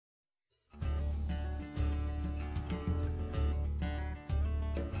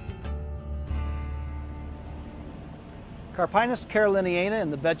Carpinus caroliniana in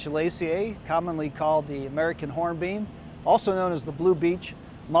the Betulaceae, commonly called the American hornbeam, also known as the blue beech,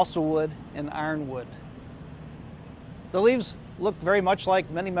 musclewood, and ironwood. The leaves look very much like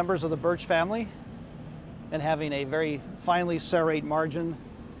many members of the birch family, and having a very finely serrate margin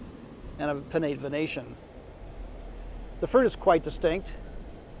and a pinnate venation. The fruit is quite distinct,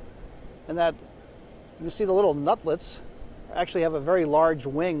 in that you see the little nutlets actually have a very large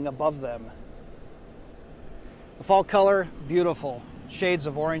wing above them. The fall color, beautiful. Shades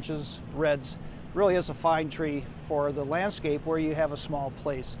of oranges, reds. Really is a fine tree for the landscape where you have a small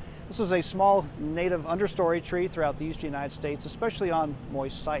place. This is a small native understory tree throughout the eastern United States, especially on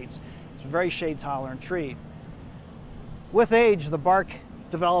moist sites. It's a very shade tolerant tree. With age, the bark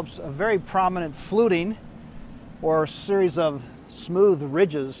develops a very prominent fluting or series of smooth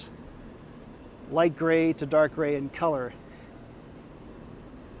ridges, light gray to dark gray in color.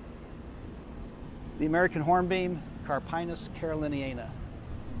 The American hornbeam, Carpinus caroliniana.